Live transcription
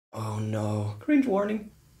no. Cringe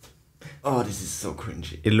warning. Oh, this is so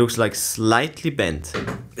cringy. It looks like slightly bent.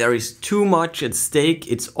 There is too much at stake.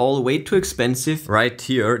 It's all way too expensive. Right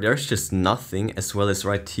here, there's just nothing, as well as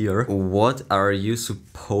right here. What are you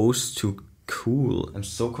supposed to cool? I'm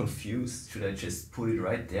so confused. Should I just put it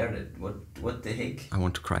right there? What the heck? I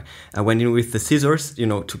want to cry. I went in with the scissors, you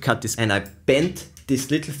know, to cut this, and I bent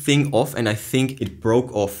this little thing off, and I think it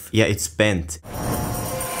broke off. Yeah, it's bent.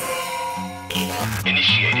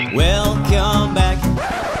 Initiating. Welcome back.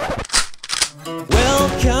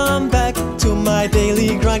 Welcome back to my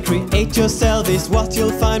daily grind. Create yourself is what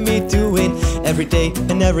you'll find me doing every day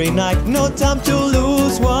and every night. No time to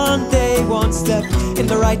lose, one day, one step in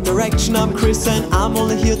the right direction. I'm Chris and I'm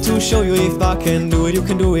only here to show you if I can do it, you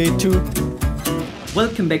can do it too.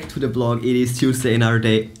 Welcome back to the vlog. It is Tuesday, another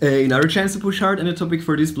day, another chance to push hard, and the topic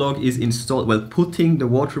for this vlog is putting the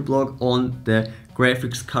water block on the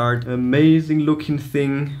graphics card. Amazing looking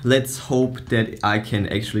thing. Let's hope that I can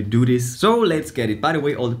actually do this. So let's get it. By the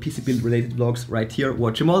way, all the PC build related vlogs right here,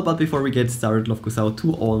 watch them all. But before we get started, love goes out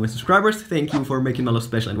to all my subscribers. Thank you for making my life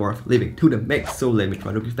special and worth living to the max. So let me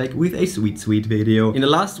try to get back with a sweet video. In the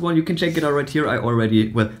last one, you can check it out right here. I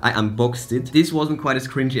unboxed it. This wasn't quite as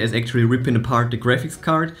cringy as actually ripping apart the graphics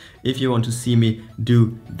card. If you want to see me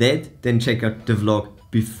do that, then check out the vlog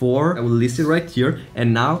before. I will list it right here.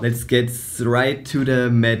 And now let's get right to the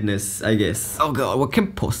madness, I guess. Oh god, what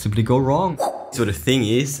can possibly go wrong? So the thing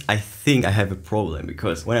is, I think I have a problem,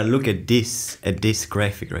 because when I look at this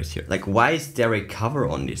graphic right here, like, why is there a cover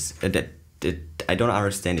on this? I don't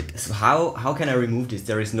understand it. So how can I remove this?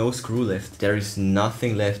 There is no screw left. There is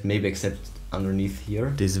nothing left, maybe except underneath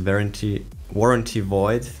here. This warranty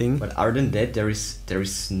void thing. But other than that, there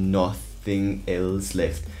is nothing else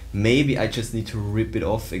left. Maybe I just need to rip it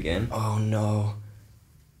off again. Oh no.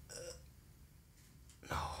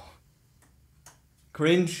 No.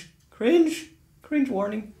 Cringe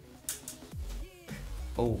warning.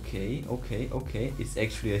 Okay. It's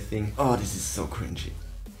actually a thing. Oh, this is so cringy.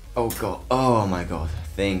 Oh god. Oh my god.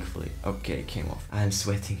 Thankfully. Okay, it came off. I'm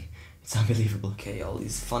sweating. It's unbelievable. Okay, all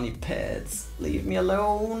these funny pads. Leave me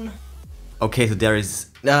alone. Okay,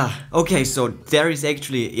 so there is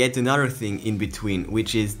actually yet another thing in between,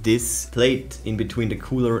 which is this plate in between the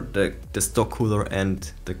cooler, the stock cooler,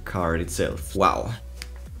 and the card itself. Wow.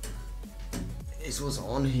 This was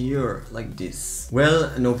on here like this.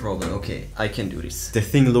 Well, no problem. Okay, I can do this. The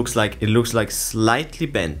thing looks like slightly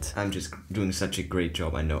bent. I'm just doing such a great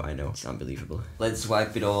job. I know. It's unbelievable. Let's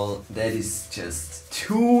wipe it all. That is just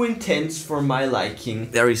too intense for my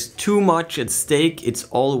liking. There is too much at stake. It's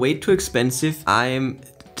all way too expensive. I'm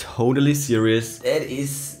totally serious. That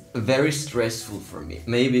is very stressful for me.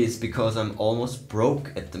 Maybe it's because I'm almost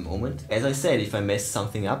broke at the moment. As I said, if I mess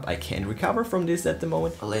something up, I can't recover from this at the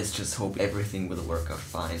moment. Let's just hope everything will work out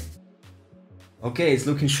fine. Okay, it's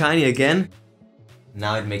looking shiny again.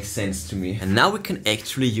 Now it makes sense to me. And now we can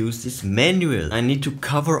actually use this manual. I need to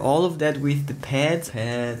cover all of that with the pad.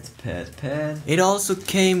 It also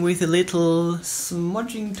came with a little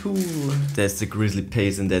smudging tool. That's the Grizzly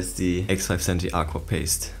paste and that's the X570 Aqua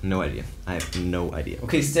paste. No idea. I have no idea.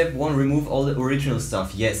 Okay, step 1, remove all the original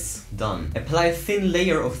stuff. Yes, done. Apply a thin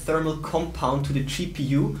layer of thermal compound to the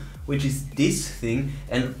GPU, which is this thing,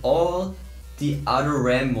 and all the other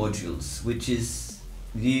RAM modules, which is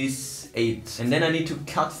these 8. And then I need to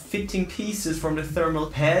cut fitting pieces from the thermal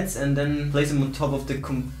pads and then place them on top of the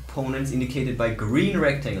components indicated by green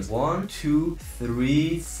rectangles. 1, 2,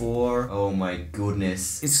 3, 4. Oh my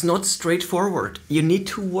goodness. It's not straightforward. You need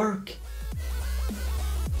to work.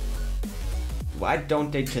 Why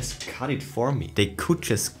don't they just cut it for me? They could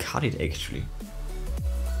just cut it actually.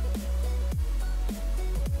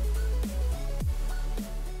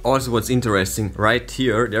 Also, what's interesting, right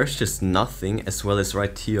here, there's just nothing, as well as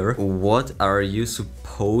right here. What are you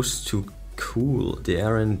supposed to cool?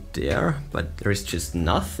 There and there, but there is just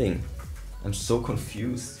nothing. I'm so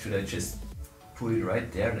confused. Should I just put it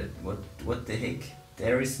right there? What the heck?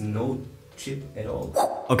 There is no chip at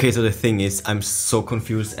all. Okay, so the thing is, I'm so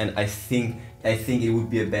confused, and I think it would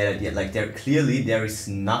be a bad idea. Like, there is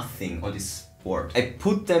nothing on this board. I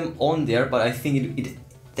put them on there, but I think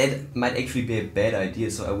that might actually be a bad idea,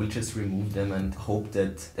 so I will just remove them and hope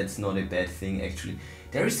that that's not a bad thing actually.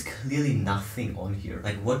 There is clearly nothing on here.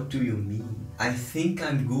 Like, what do you mean? I think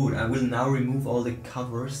I'm good. I will now remove all the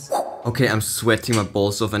covers. Okay, I'm sweating my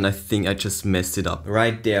balls off and I think I just messed it up.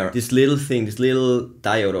 Right there, this little thing, this little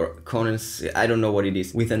diode or condensate, I don't know what it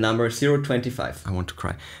is, with a number 025. I want to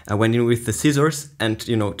cry. I went in with the scissors and,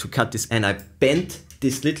 you know, to cut this, and I bent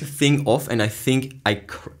this little thing off, and I think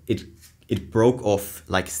it broke off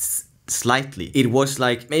like slightly. It was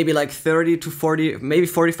like maybe like 30 to 40, maybe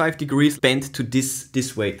 45 degrees bent to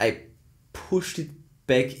this way. I pushed it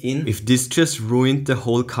back in. If this just ruined the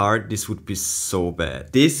whole card, this would be so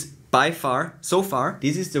bad. This by far, so far,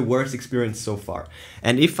 this is the worst experience so far.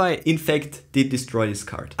 And if I in fact did destroy this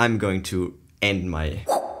card, I'm going to end my...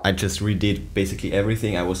 I just redid basically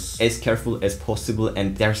everything. I was as careful as possible,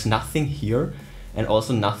 and there's nothing here and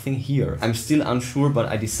also nothing here. I'm still unsure, but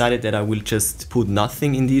I decided that I will just put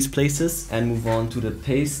nothing in these places and move on to the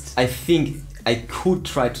paste. I think I could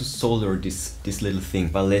try to solder this little thing,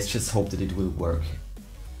 but let's just hope that it will work.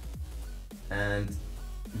 And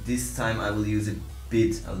this time I will use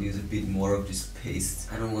I'll use a bit more of this paste.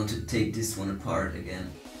 I don't want to take this one apart again.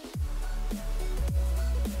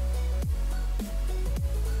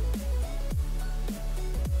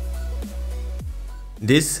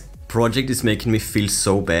 This project is making me feel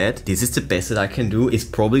so bad. This is the best that I can do. It's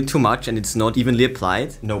probably too much and it's not evenly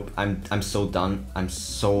applied. Nope, I'm so done. I'm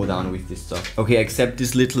so done with this stuff. Okay, except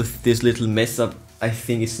this little mess up, I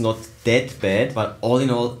think it's not that bad, but all in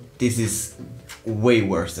all, this is way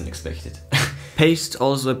worse than expected. Paste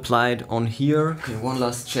also applied on here. Okay, one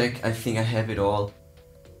last check. I think I have it all.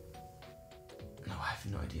 No, I have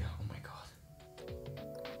no idea. Oh my god.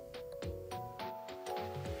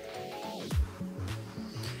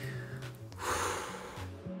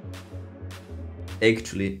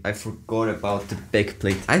 Actually, I forgot about the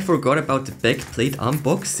backplate. I forgot about the backplate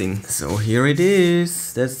unboxing. So here it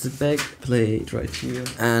is. That's the backplate right here.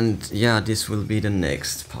 And yeah, this will be the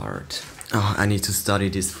next part. Oh, I need to study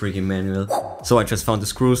this freaking manual. So I just found the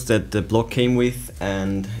screws that the block came with,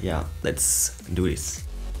 and yeah, let's do this.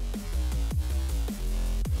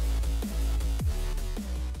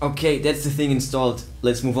 Okay, that's the thing installed.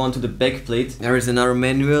 Let's move on to the backplate. There is another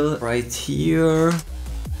manual right here.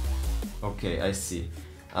 Okay, I see.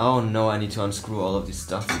 Oh no, I need to unscrew all of this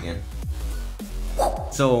stuff again.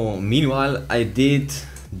 So meanwhile, I did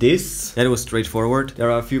this. That was straightforward. There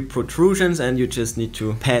are a few protrusions and you just need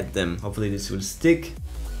to pad them. Hopefully this will stick.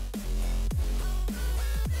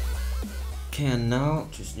 Okay, and now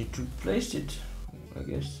just need to place it, I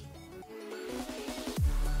guess.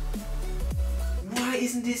 Why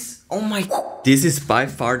isn't this? Oh my... This is by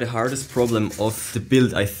far the hardest problem of the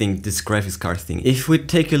build, I think, this graphics card thing. If we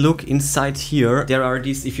take a look inside here, there are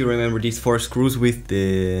these, if you remember, these 4 screws with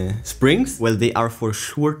the springs. Well, they are for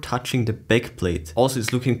sure touching the backplate. Also,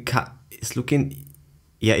 it's looking...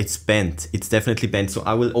 Yeah, it's bent. It's definitely bent. So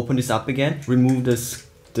I will open this up again, remove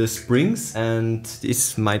the springs, and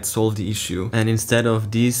this might solve the issue. And instead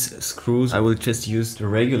of these screws, I will just use the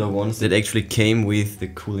regular ones that actually came with the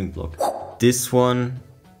cooling block. This one,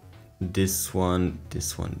 this one,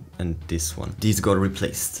 this one, and this one. These got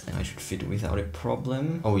replaced. And I should fit without a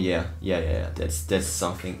problem. Oh yeah. That's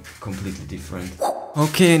something completely different.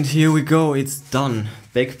 Okay, and here we go. It's done.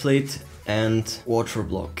 Backplate and water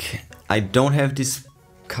block. I don't have this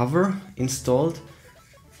cover installed.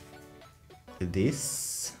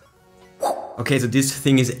 This. Okay, so this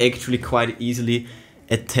thing is actually quite easily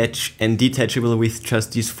attach and detachable with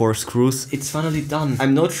just these 4 screws. It's finally done.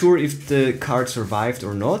 I'm not sure if the card survived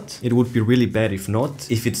or not. It would be really bad if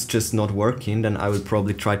not. If it's just not working, then I will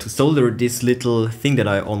probably try to solder this little thing that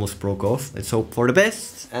I almost broke off. Let's hope for the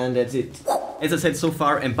best. And that's it. As I said, so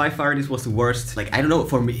far, and by far this was the worst. Like, I don't know,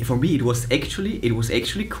 for me it was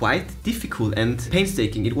actually quite difficult and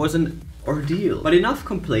painstaking. It was an ordeal. But enough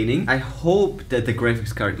complaining. I hope that the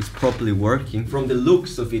graphics card is properly working. From the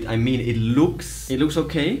looks of it, I mean, it looks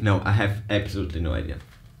okay. No, I have absolutely no idea.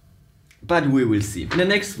 But we will see. In the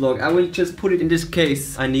next vlog, I will just put it in this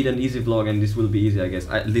case. I need an easy vlog and this will be easy, I guess.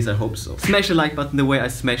 At least I hope so. Smash the like button the way I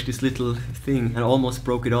smashed this little thing and almost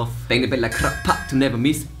broke it off. Bang the bell like crap to never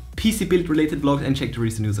miss PC build related vlogs, and check the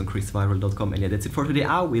recent news on ChrisViral.com. And yeah, that's it for today.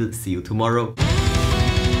 I will see you tomorrow.